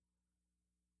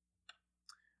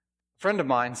friend of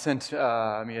mine sent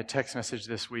me a text message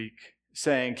this week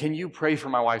saying, "Can you pray for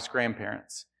my wife's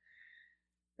grandparents?"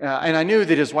 And I knew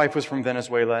that his wife was from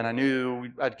Venezuela, and I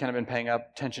knew I'd kind of been paying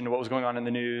up attention to what was going on in the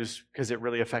news because it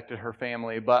really affected her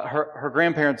family. But her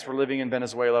grandparents were living in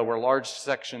Venezuela, where large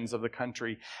sections of the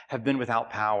country have been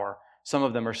without power. Some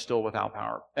of them are still without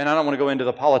power. And I don't want to go into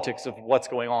the politics of what's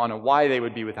going on and why they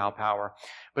would be without power.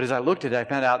 But as I looked at it, I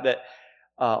found out that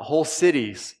whole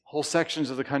cities, whole sections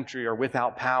of the country are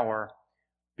without power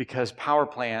because power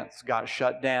plants got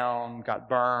shut down, got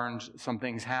burned, some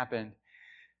things happened.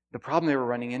 The problem they were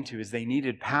running into is they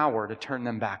needed power to turn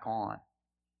them back on.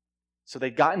 So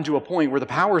they'd gotten to a point where the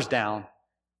power's down,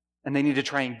 and they need to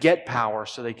try and get power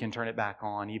so they can turn it back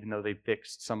on, even though they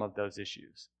fixed some of those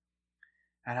issues.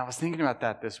 And I was thinking about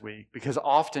that this week, because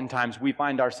oftentimes we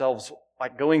find ourselves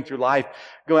like going through life,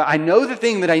 going, I know the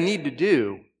thing that I need to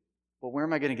do, but where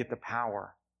am I going to get the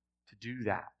power to do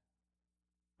that?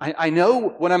 I know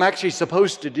what I'm actually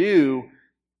supposed to do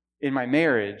in my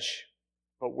marriage,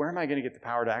 but where am I going to get the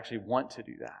power to actually want to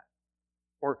do that?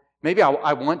 Or maybe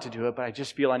I want to do it, but I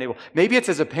just feel unable. Maybe it's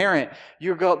as a parent,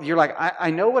 you're like,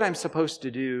 I know what I'm supposed to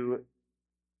do,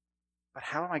 but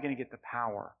how am I going to get the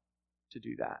power to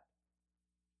do that?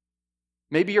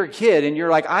 Maybe you're a kid and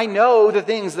you're like, I know the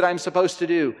things that I'm supposed to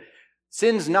do.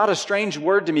 Sin's not a strange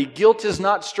word to me. Guilt is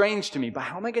not strange to me. But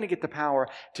how am I going to get the power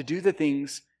to do the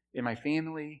things in my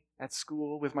family, at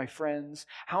school, with my friends?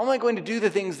 How am I going to do the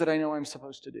things that I know I'm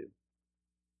supposed to do?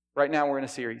 Right now we're in a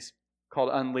series called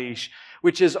Unleash,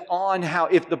 which is on how,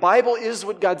 if the Bible is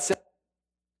what God said,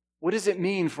 what does it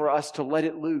mean for us to let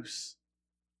it loose?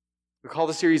 We call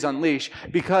the series Unleash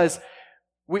because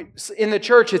in the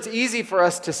church, it's easy for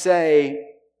us to say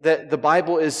that the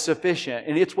Bible is sufficient,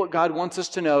 and it's what God wants us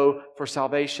to know for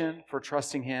salvation, for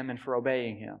trusting Him, and for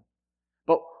obeying Him.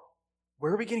 But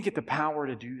where are we going to get the power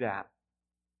to do that?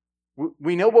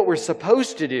 We know what we're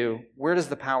supposed to do. Where does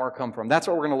the power come from? That's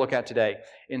what we're going to look at today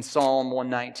in Psalm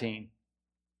 119.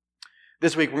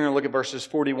 This week, we're going to look at verses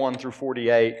 41 through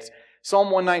 48.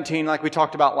 Psalm 119, like we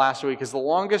talked about last week, is the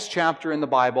longest chapter in the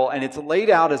Bible, and it's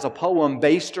laid out as a poem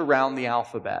based around the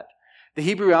alphabet. The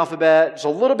Hebrew alphabet is a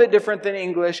little bit different than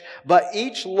English, but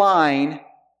each line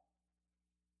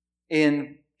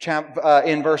in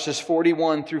verses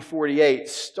 41 through 48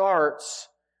 starts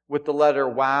with the letter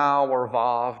Waw or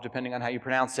Vav, depending on how you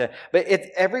pronounce it. But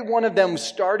every one of them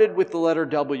started with the letter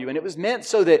W, and it was meant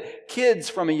so that kids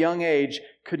from a young age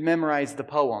could memorize the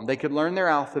poem. They could learn their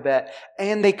alphabet,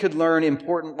 and they could learn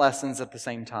important lessons at the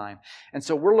same time. And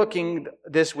so we're looking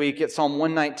this week at Psalm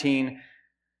 119,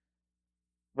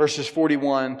 verses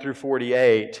 41 through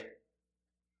 48,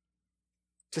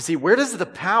 to see where does the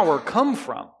power come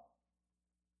from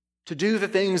to do the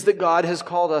things that God has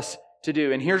called us to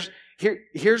do. And here's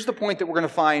the point that we're going to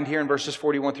find here in verses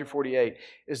 41 through 48,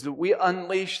 is that we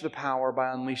unleash the power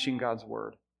by unleashing God's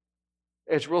Word.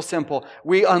 It's real simple.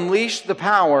 We unleash the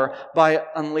power by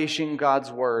unleashing God's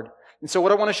Word. And so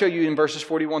what I want to show you in verses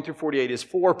 41 through 48 is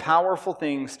 4 powerful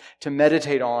things to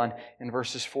meditate on in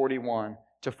verses 41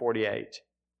 to 48.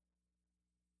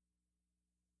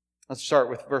 Let's start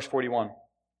with verse 41.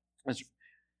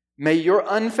 May your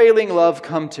unfailing love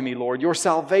come to me, Lord, your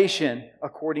salvation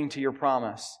according to your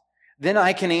promise. Then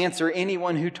I can answer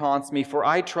anyone who taunts me, for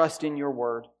I trust in your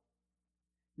word.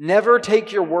 Never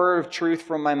take your word of truth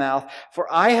from my mouth, for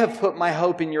I have put my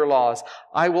hope in your laws.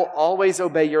 I will always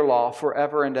obey your law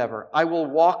forever and ever. I will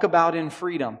walk about in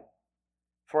freedom,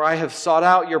 for I have sought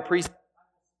out your precepts.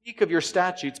 Speak of your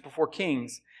statutes before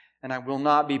kings, and I will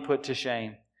not be put to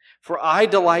shame. For I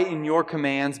delight in your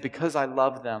commands because I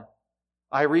love them.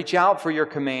 I reach out for your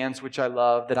commands, which I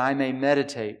love, that I may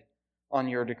meditate on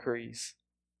your decrees.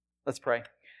 Let's pray.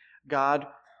 God,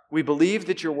 we believe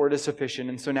that your word is sufficient,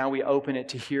 and so now we open it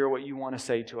to hear what you want to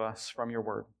say to us from your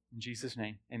word. In Jesus'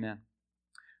 name, amen.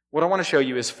 What I want to show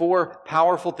you is 4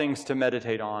 powerful things to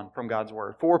meditate on from God's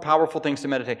word. 4 powerful things to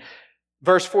meditate.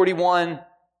 Verse 41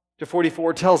 to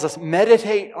 44 tells us,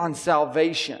 meditate on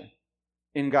salvation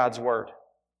in God's word.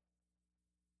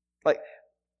 Like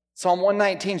Psalm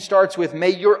 119 starts with, may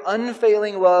your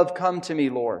unfailing love come to me,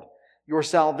 Lord. Your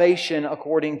salvation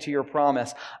according to your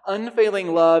promise.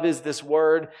 Unfailing love is this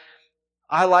word.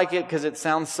 I like it because it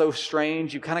sounds so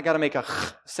strange. You kind of got to make a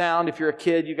sound. If you're a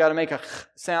kid, you got to make a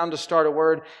sound to start a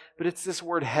word. But it's this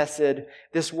word hesed,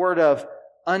 this word of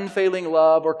unfailing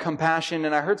love or compassion.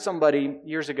 And I heard somebody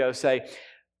years ago say,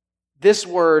 this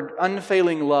word,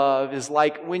 unfailing love, is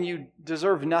like when you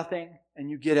deserve nothing and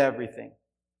you get everything.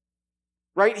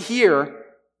 Right here,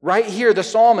 Right here, the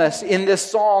psalmist in this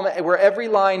psalm where every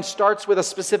line starts with a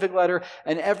specific letter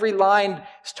and every line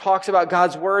talks about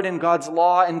God's word and God's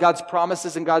law and God's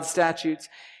promises and God's statutes,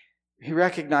 he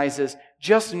recognizes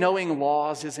just knowing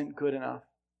laws isn't good enough.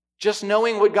 Just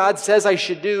knowing what God says I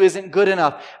should do isn't good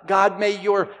enough. God, may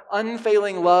your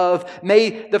unfailing love,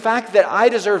 may the fact that I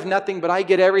deserve nothing but I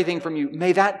get everything from you,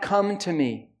 may that come to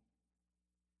me.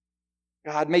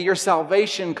 God, may your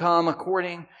salvation come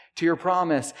according to your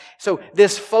promise. So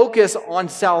this focus on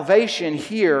salvation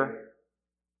here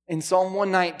in Psalm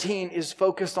 119 is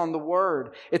focused on the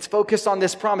Word. It's focused on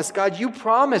this promise. God, you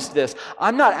promised this.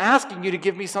 I'm not asking you to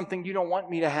give me something you don't want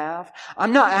me to have.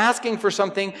 I'm not asking for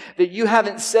something that you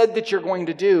haven't said that you're going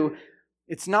to do.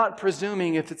 It's not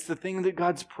presuming if it's the thing that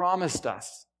God's promised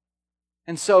us.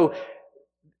 And so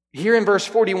here in verse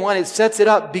 41, it sets it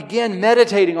up. Begin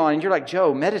meditating on. And you're like,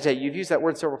 Joe, meditate. You've used that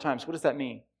word several times. What does that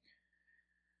mean?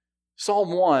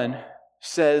 Psalm 1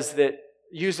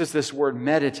 uses this word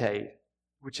meditate,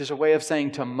 which is a way of saying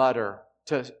to mutter,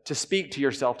 to speak to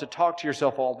yourself, to talk to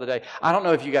yourself all the day. I don't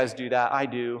know if you guys do that. I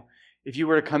do. If you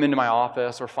were to come into my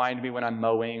office or find me when I'm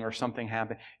mowing or something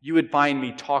happened, you would find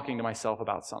me talking to myself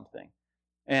about something.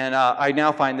 And I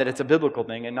now find that it's a biblical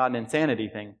thing and not an insanity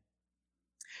thing.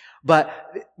 But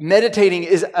meditating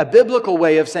is a biblical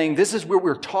way of saying this is where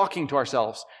we're talking to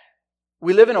ourselves.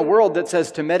 We live in a world that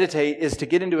says to meditate is to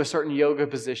get into a certain yoga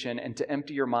position and to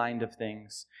empty your mind of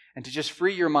things and to just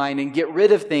free your mind and get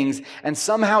rid of things, and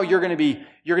somehow you're going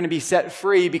to be set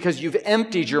free because you've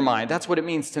emptied your mind. That's what it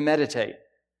means to meditate.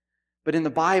 But in the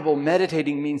Bible,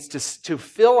 meditating means to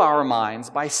fill our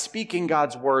minds by speaking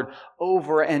God's word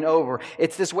over and over.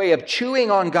 It's this way of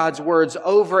chewing on God's words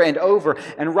over and over.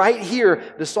 And right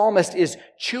here, the psalmist is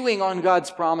chewing on God's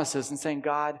promises and saying,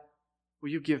 God, will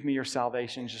you give me your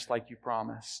salvation just like you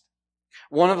promised?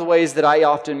 One of the ways that I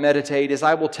often meditate is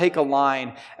I will take a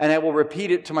line and I will repeat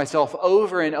it to myself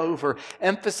over and over,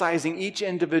 emphasizing each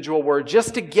individual word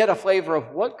just to get a flavor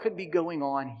of what could be going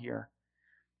on here.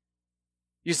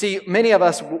 You see, many of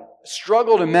us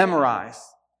struggle to memorize,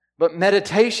 but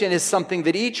meditation is something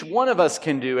that each one of us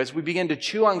can do as we begin to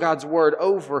chew on God's word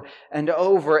over and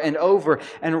over and over.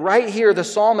 And right here, the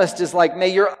psalmist is like, may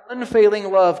your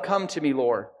unfailing love come to me,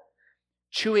 Lord.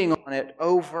 Chewing on it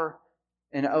over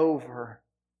and over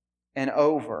and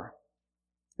over.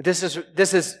 This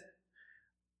is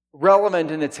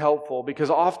relevant and it's helpful because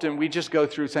often we just go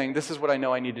through saying, this is what I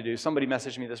know I need to do. Somebody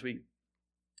messaged me this week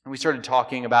and we started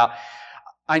talking about,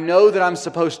 I know that I'm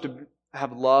supposed to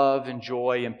have love and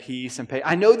joy and peace and patience.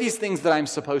 I know these things that I'm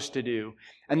supposed to do.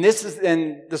 And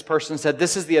this person said,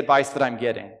 this is the advice that I'm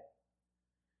getting.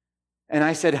 And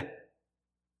I said,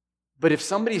 but if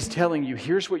somebody's telling you,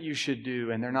 here's what you should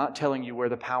do, and they're not telling you where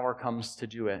the power comes to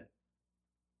do it,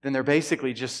 then they're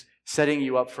basically just setting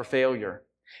you up for failure.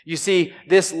 You see,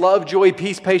 this love, joy,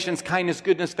 peace, patience, kindness,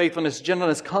 goodness, faithfulness,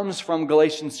 gentleness comes from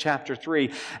Galatians chapter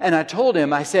 3. And I told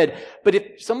him, I said, but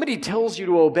if somebody tells you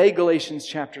to obey Galatians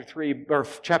chapter 3 or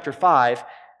chapter 5,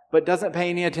 but doesn't pay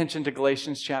any attention to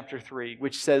Galatians chapter 3,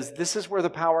 which says this is where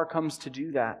the power comes to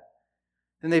do that,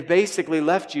 then they've basically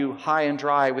left you high and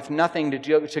dry with nothing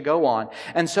to go on.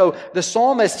 And so the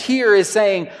psalmist here is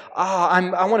saying,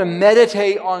 I want to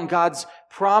meditate on God's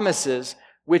promises,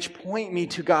 which point me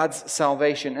to God's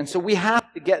salvation. And so we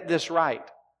have to get this right.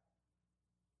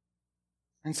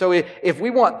 And so if we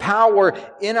want power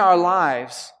in our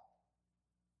lives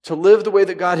to live the way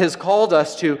that God has called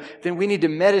us to, then we need to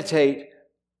meditate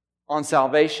on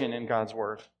salvation in God's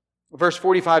Word. Verse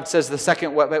 45 says the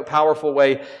second powerful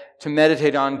way to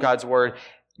meditate on God's Word,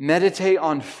 meditate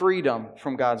on freedom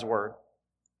from God's Word.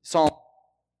 Psalm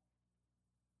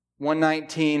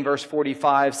 119 verse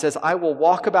 45 says, I will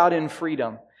walk about in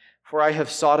freedom, for I have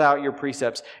sought out your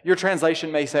precepts. Your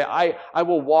translation may say, I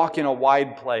will walk in a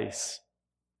wide place,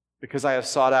 because I have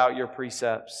sought out your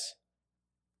precepts.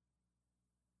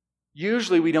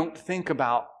 Usually we don't think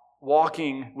about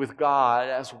walking with God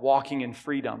as walking in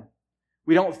freedom.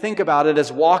 We don't think about it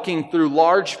as walking through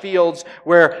large fields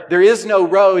where there is no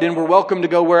road and we're welcome to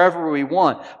go wherever we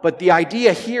want. But the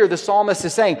idea here, the psalmist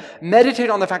is saying,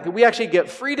 meditate on the fact that we actually get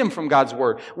freedom from God's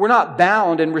Word. We're not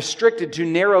bound and restricted to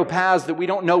narrow paths that we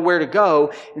don't know where to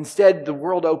go. Instead, the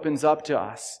world opens up to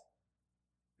us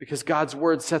because God's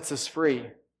Word sets us free.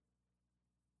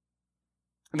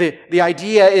 The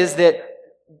idea is that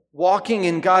walking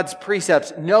in God's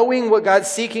precepts, knowing what God's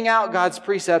seeking out God's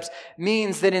precepts,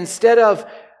 means that instead of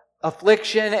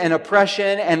affliction and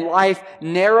oppression and life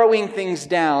narrowing things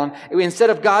down, instead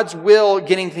of God's will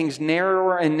getting things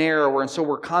narrower and narrower, and so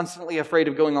we're constantly afraid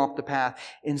of going off the path,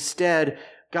 instead,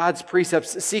 God's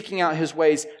precepts, seeking out His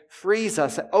ways, frees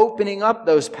us, opening up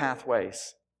those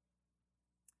pathways.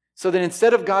 So that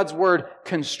instead of God's word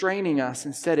constraining us,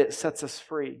 instead it sets us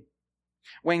free.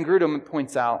 Wayne Grudem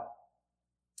points out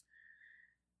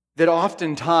that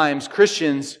oftentimes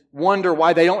Christians wonder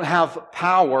why they don't have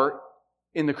power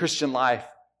in the Christian life.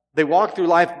 They walk through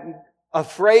life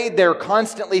afraid they're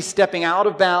constantly stepping out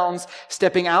of bounds,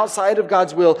 stepping outside of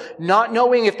God's will, not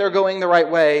knowing if they're going the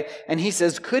right way. And he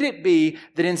says, could it be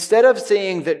that instead of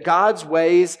seeing that God's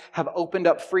ways have opened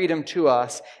up freedom to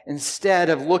us, instead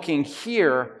of looking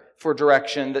here for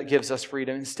direction that gives us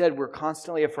freedom, instead we're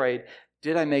constantly afraid,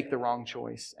 did I make the wrong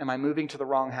choice? Am I moving to the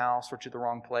wrong house or to the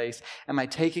wrong place? Am I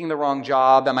taking the wrong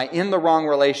job? Am I in the wrong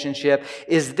relationship?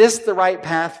 Is this the right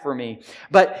path for me?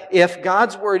 But if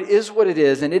God's word is what it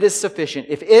is, and it is sufficient,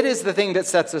 if it is the thing that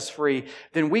sets us free,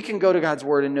 then we can go to God's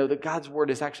word and know that God's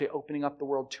word is actually opening up the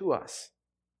world to us,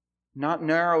 not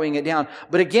narrowing it down.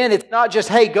 But again, it's not just,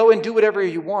 hey, go and do whatever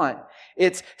you want.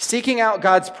 It's seeking out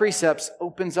God's precepts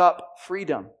opens up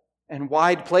freedom and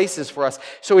wide places for us.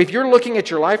 So if you're looking at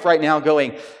your life right now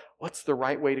going, what's the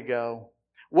right way to go?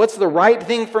 What's the right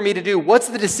thing for me to do? What's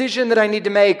the decision that I need to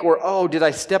make? Or, oh, did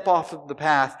I step off of the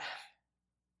path?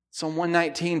 Psalm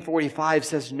 119:45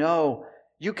 says, no,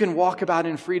 you can walk about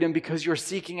in freedom because you're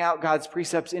seeking out God's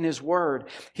precepts in His Word.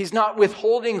 He's not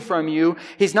withholding from you.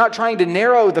 He's not trying to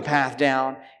narrow the path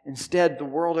down. Instead, the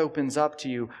world opens up to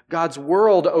you. God's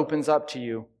world opens up to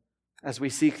you as we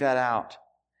seek that out.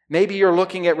 Maybe you're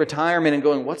looking at retirement and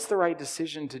going, what's the right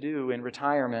decision to do in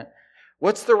retirement?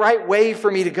 What's the right way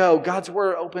for me to go? God's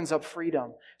Word opens up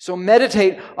freedom. So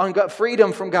meditate on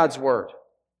freedom from God's Word.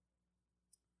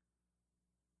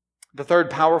 The third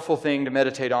powerful thing to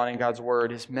meditate on in God's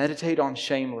Word is meditate on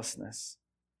shamelessness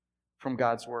from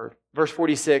God's Word. Verse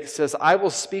 46 says, I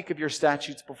will speak of your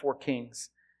statutes before kings,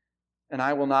 and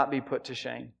I will not be put to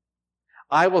shame.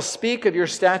 I will speak of your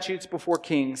statutes before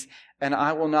kings, and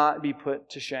I will not be put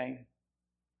to shame.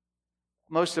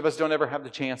 Most of us don't ever have the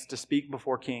chance to speak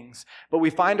before kings, but we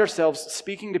find ourselves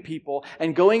speaking to people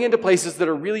and going into places that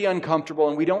are really uncomfortable,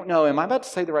 and we don't know, am I about to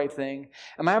say the right thing?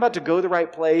 Am I about to go the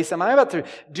right place? Am I about to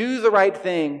do the right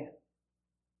thing?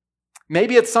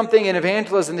 Maybe it's something in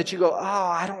evangelism that you go, oh,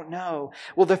 I don't know.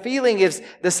 Well, the feeling is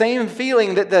the same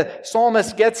feeling that the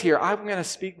psalmist gets here. I'm going to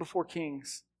speak before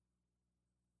kings.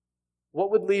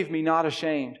 What would leave me not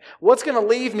ashamed? What's going to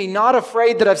leave me not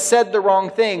afraid that I've said the wrong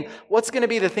thing? What's going to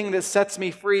be the thing that sets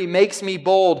me free, makes me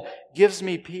bold, gives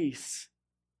me peace?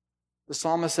 The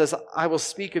psalmist says, I will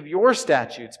speak of your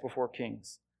statutes before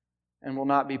kings and will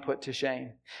not be put to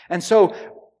shame. And so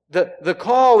the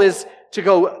call is to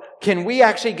go, can we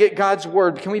actually get God's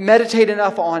Word? Can we meditate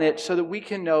enough on it so that we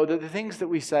can know that the things that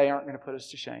we say aren't going to put us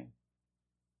to shame?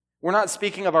 We're not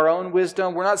speaking of our own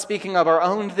wisdom. We're not speaking of our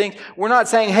own things. We're not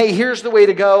saying, hey, here's the way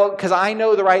to go because I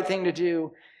know the right thing to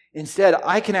do. Instead,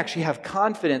 I can actually have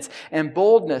confidence and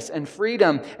boldness and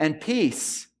freedom and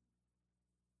peace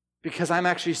because I'm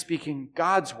actually speaking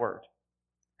God's Word.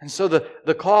 And so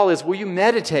the call is, will you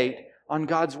meditate on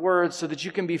God's Word so that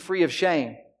you can be free of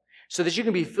shame, so that you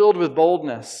can be filled with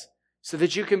boldness, so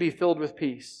that you can be filled with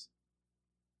peace?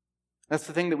 That's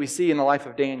the thing that we see in the life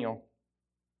of Daniel.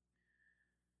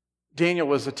 Daniel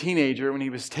was a teenager when he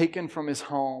was taken from his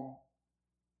home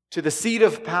to the seat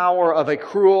of power of a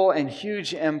cruel and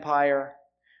huge empire,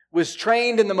 was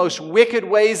trained in the most wicked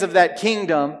ways of that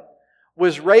kingdom,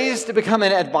 was raised to become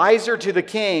an advisor to the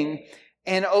king,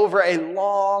 and over a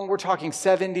long, we're talking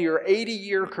 70 or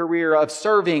 80-year career of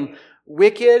serving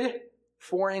wicked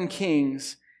foreign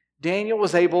kings, Daniel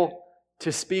was able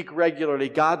to speak regularly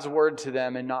God's Word to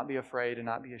them and not be afraid and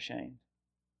not be ashamed.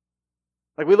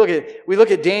 Like we look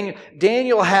at Daniel.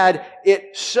 Daniel had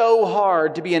it so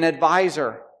hard to be an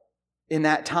advisor in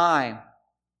that time.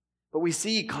 But we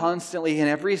see constantly in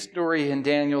every story in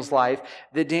Daniel's life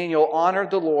that Daniel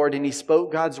honored the Lord and he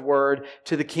spoke God's Word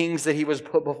to the kings that he was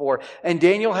put before. And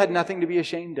Daniel had nothing to be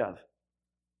ashamed of.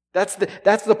 That's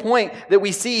the point that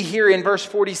we see here in verse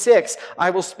 46. I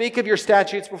will speak of your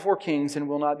statutes before kings and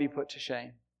will not be put to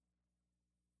shame.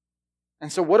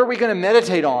 And so what are we going to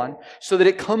meditate on so that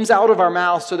it comes out of our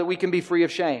mouth so that we can be free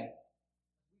of shame?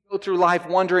 We go through life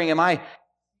wondering, am I doing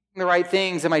the right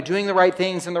things? Am I doing the right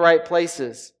things in the right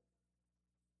places?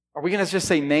 Are we going to just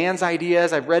say man's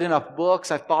ideas? I've read enough books.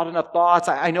 I've thought enough thoughts.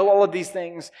 I know all of these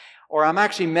things. Or I'm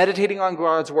actually meditating on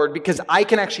God's Word because I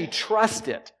can actually trust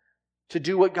it to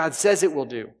do what God says it will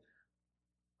do.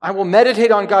 I will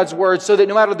meditate on God's Word so that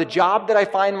no matter the job that I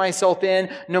find myself in,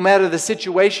 no matter the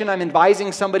situation I'm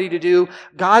advising somebody to do,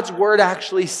 God's Word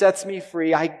actually sets me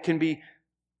free. I can be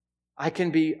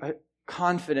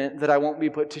confident that I won't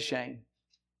be put to shame.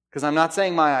 Because I'm not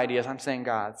saying my ideas, I'm saying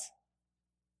God's.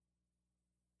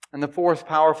 And the fourth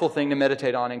powerful thing to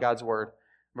meditate on in God's Word,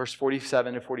 verse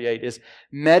 47 to 48, is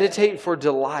meditate for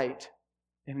delight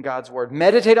in God's Word.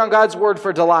 Meditate on God's Word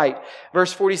for delight.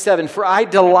 Verse 47, for I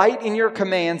delight in your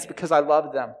commands because I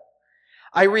love them.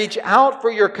 I reach out for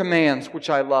your commands, which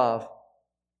I love,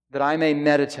 that I may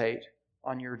meditate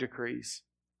on your decrees.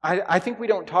 I think we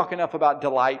don't talk enough about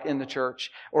delight in the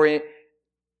church or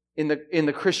in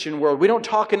the Christian world. We don't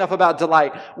talk enough about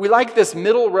delight. We like this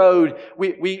middle road.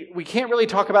 We can't really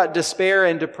talk about despair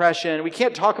and depression. We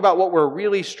can't talk about what we're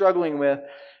really struggling with,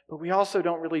 but we also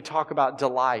don't really talk about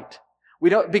delight.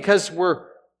 We don't, because we're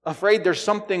afraid there's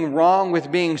something wrong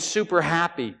with being super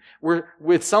happy,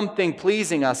 with something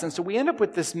pleasing us. And so we end up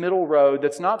with this middle road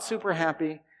that's not super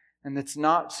happy and that's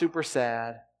not super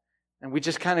sad. And we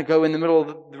just kind of go in the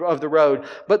middle of the road.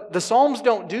 But the Psalms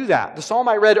don't do that. The Psalm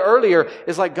I read earlier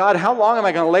is like, God, how long am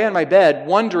I going to lay on my bed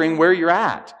wondering where you're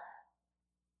at?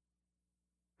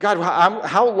 God,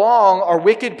 how long are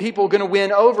wicked people going to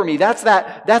win over me? That's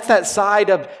that side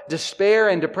of despair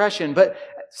and depression. But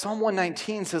Psalm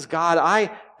 119 says, God, I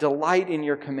delight in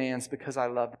your commands because I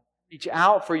love them. Reach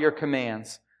out for your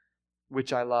commands,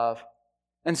 which I love.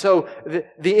 And so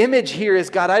the image here is,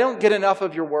 God, I don't get enough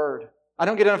of your word. I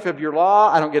don't get enough of your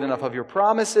law. I don't get enough of your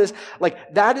promises.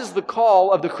 Like, that is the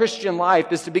call of the Christian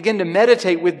life, is to begin to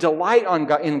meditate with delight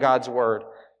in God's word.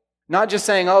 Not just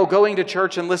saying, going to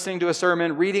church and listening to a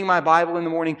sermon, reading my Bible in the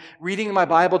morning, reading my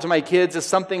Bible to my kids is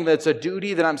something that's a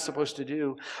duty that I'm supposed to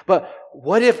do. But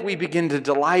what if we begin to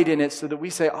delight in it so that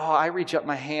we say, I reach up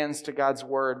my hands to God's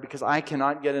word because I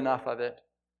cannot get enough of it.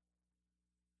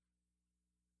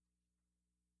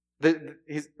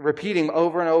 He's repeating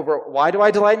over and over, why do I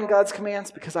delight in God's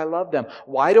commands? Because I love them.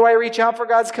 Why do I reach out for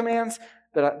God's commands?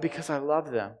 Because I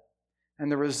love them.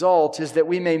 And the result is that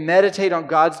we may meditate on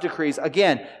God's decrees.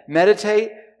 Again, meditate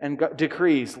and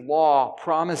decrees, law,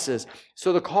 promises.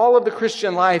 So the call of the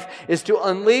Christian life is to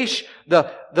unleash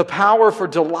the power for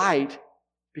delight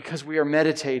because we are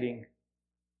meditating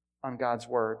on God's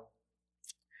word.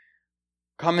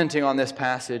 Commenting on this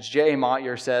passage, J.A.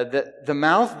 Motyer said that the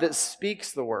mouth that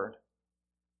speaks the word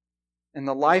and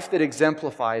the life that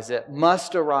exemplifies it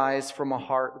must arise from a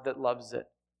heart that loves it.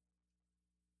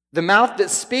 The mouth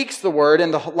that speaks the word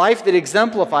and the life that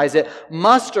exemplifies it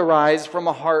must arise from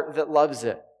a heart that loves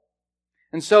it.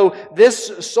 And so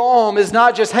this psalm is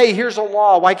not just, hey, here's a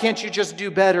law, why can't you just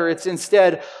do better? It's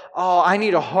instead, I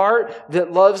need a heart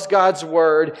that loves God's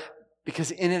word because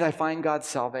in it I find God's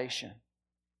salvation.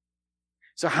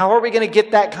 So how are we going to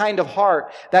get that kind of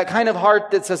heart? That kind of heart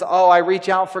that says, I reach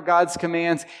out for God's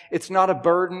commands. It's not a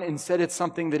burden. Instead, it's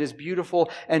something that is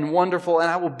beautiful and wonderful, and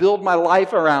I will build my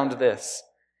life around this.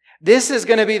 This is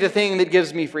going to be the thing that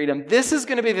gives me freedom. This is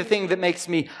going to be the thing that makes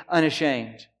me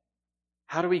unashamed.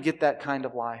 How do we get that kind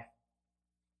of life?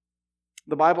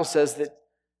 The Bible says that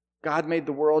God made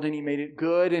the world and He made it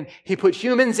good, and He put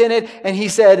humans in it, and He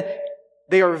said,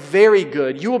 they are very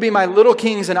good. You will be my little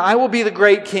kings, and I will be the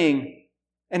great king.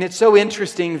 And it's so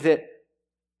interesting that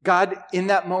God, in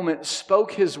that moment,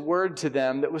 spoke His word to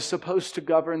them that was supposed to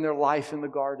govern their life in the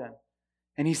garden.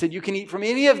 And He said, you can eat from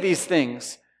any of these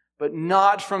things, but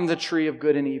not from the tree of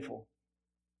good and evil.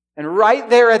 And right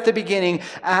there at the beginning,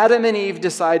 Adam and Eve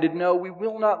decided, no, we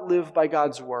will not live by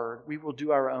God's word. We will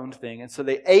do our own thing. And so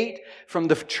they ate from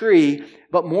the tree,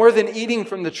 but more than eating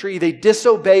from the tree, they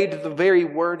disobeyed the very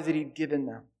word that He'd given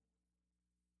them.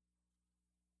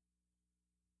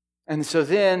 And so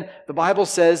then the Bible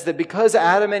says that because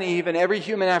Adam and Eve and every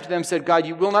human after them said, God,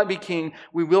 you will not be king.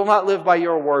 We will not live by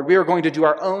your word. We are going to do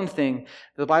our own thing.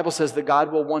 The Bible says that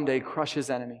God will one day crush His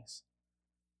enemies.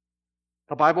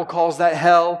 The Bible calls that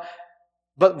hell.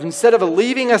 But instead of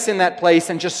leaving us in that place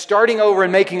and just starting over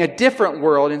and making a different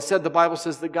world, instead the Bible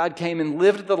says that God came and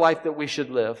lived the life that we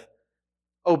should live,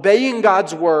 obeying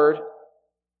God's word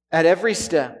at every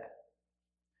step.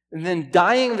 And then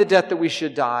dying the death that we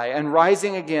should die and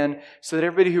rising again so that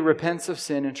everybody who repents of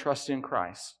sin and trusts in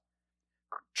Christ,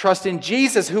 trust in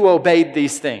Jesus who obeyed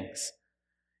these things.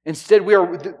 Instead, we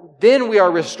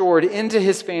are restored into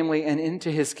His family and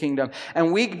into His kingdom.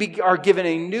 And we are given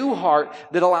a new heart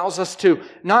that allows us to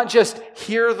not just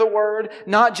hear the word,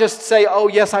 not just say,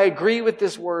 yes, I agree with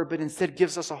this word, but instead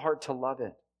gives us a heart to love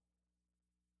it.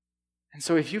 And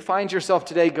so if you find yourself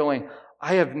today going,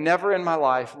 I have never in my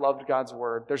life loved God's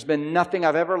word. There's been nothing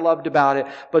I've ever loved about it,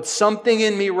 but something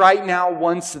in me right now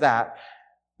wants that.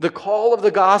 The call of the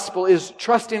gospel is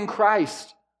trust in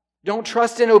Christ. Don't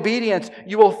trust in obedience.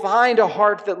 You will find a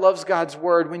heart that loves God's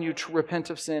word when you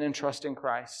repent of sin and trust in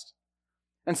Christ.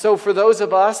 And so for those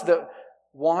of us that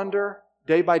wander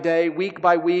day by day, week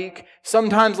by week,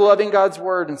 sometimes loving God's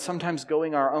word and sometimes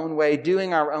going our own way,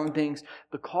 doing our own things.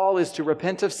 The call is to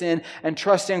repent of sin and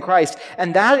trust in Christ.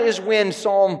 And that is when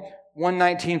Psalm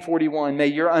 119:41, may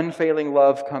your unfailing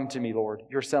love come to me, Lord.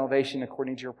 Your salvation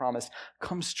according to your promise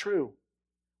comes true.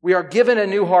 We are given a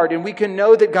new heart and we can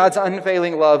know that God's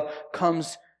unfailing love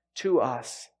comes to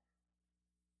us.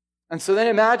 And so then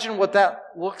imagine what that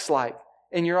looks like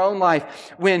in your own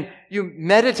life when you're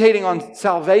meditating on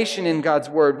salvation in God's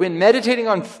word, when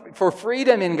meditating for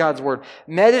freedom in God's word,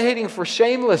 meditating for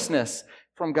shamelessness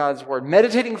from God's word,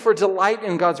 meditating for delight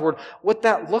in God's word, what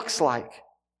that looks like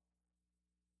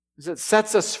is it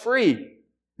sets us free.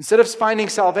 Instead of finding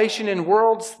salvation in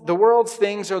the world's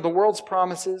things or the world's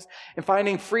promises and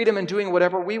finding freedom in doing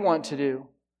whatever we want to do.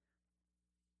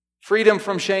 Freedom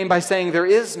from shame by saying there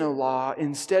is no law.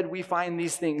 Instead, we find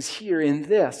these things here in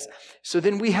this. So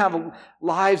then we have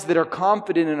lives that are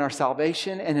confident in our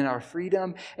salvation and in our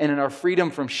freedom and in our freedom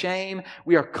from shame.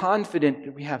 We are confident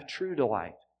that we have true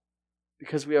delight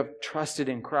because we have trusted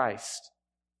in Christ.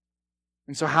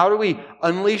 And so how do we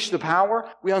unleash the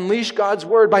power? We unleash God's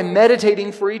word by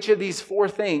meditating for each of these four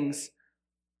things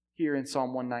here in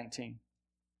Psalm 119.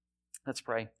 Let's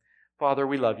pray. Father,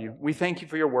 we love you. We thank you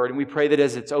for your word, and we pray that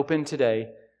as it's open today,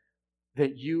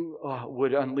 that you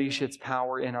would unleash its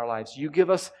power in our lives. You give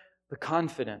us the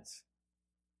confidence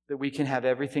that we can have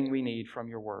everything we need from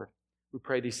your word. We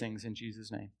pray these things in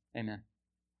Jesus' name. Amen.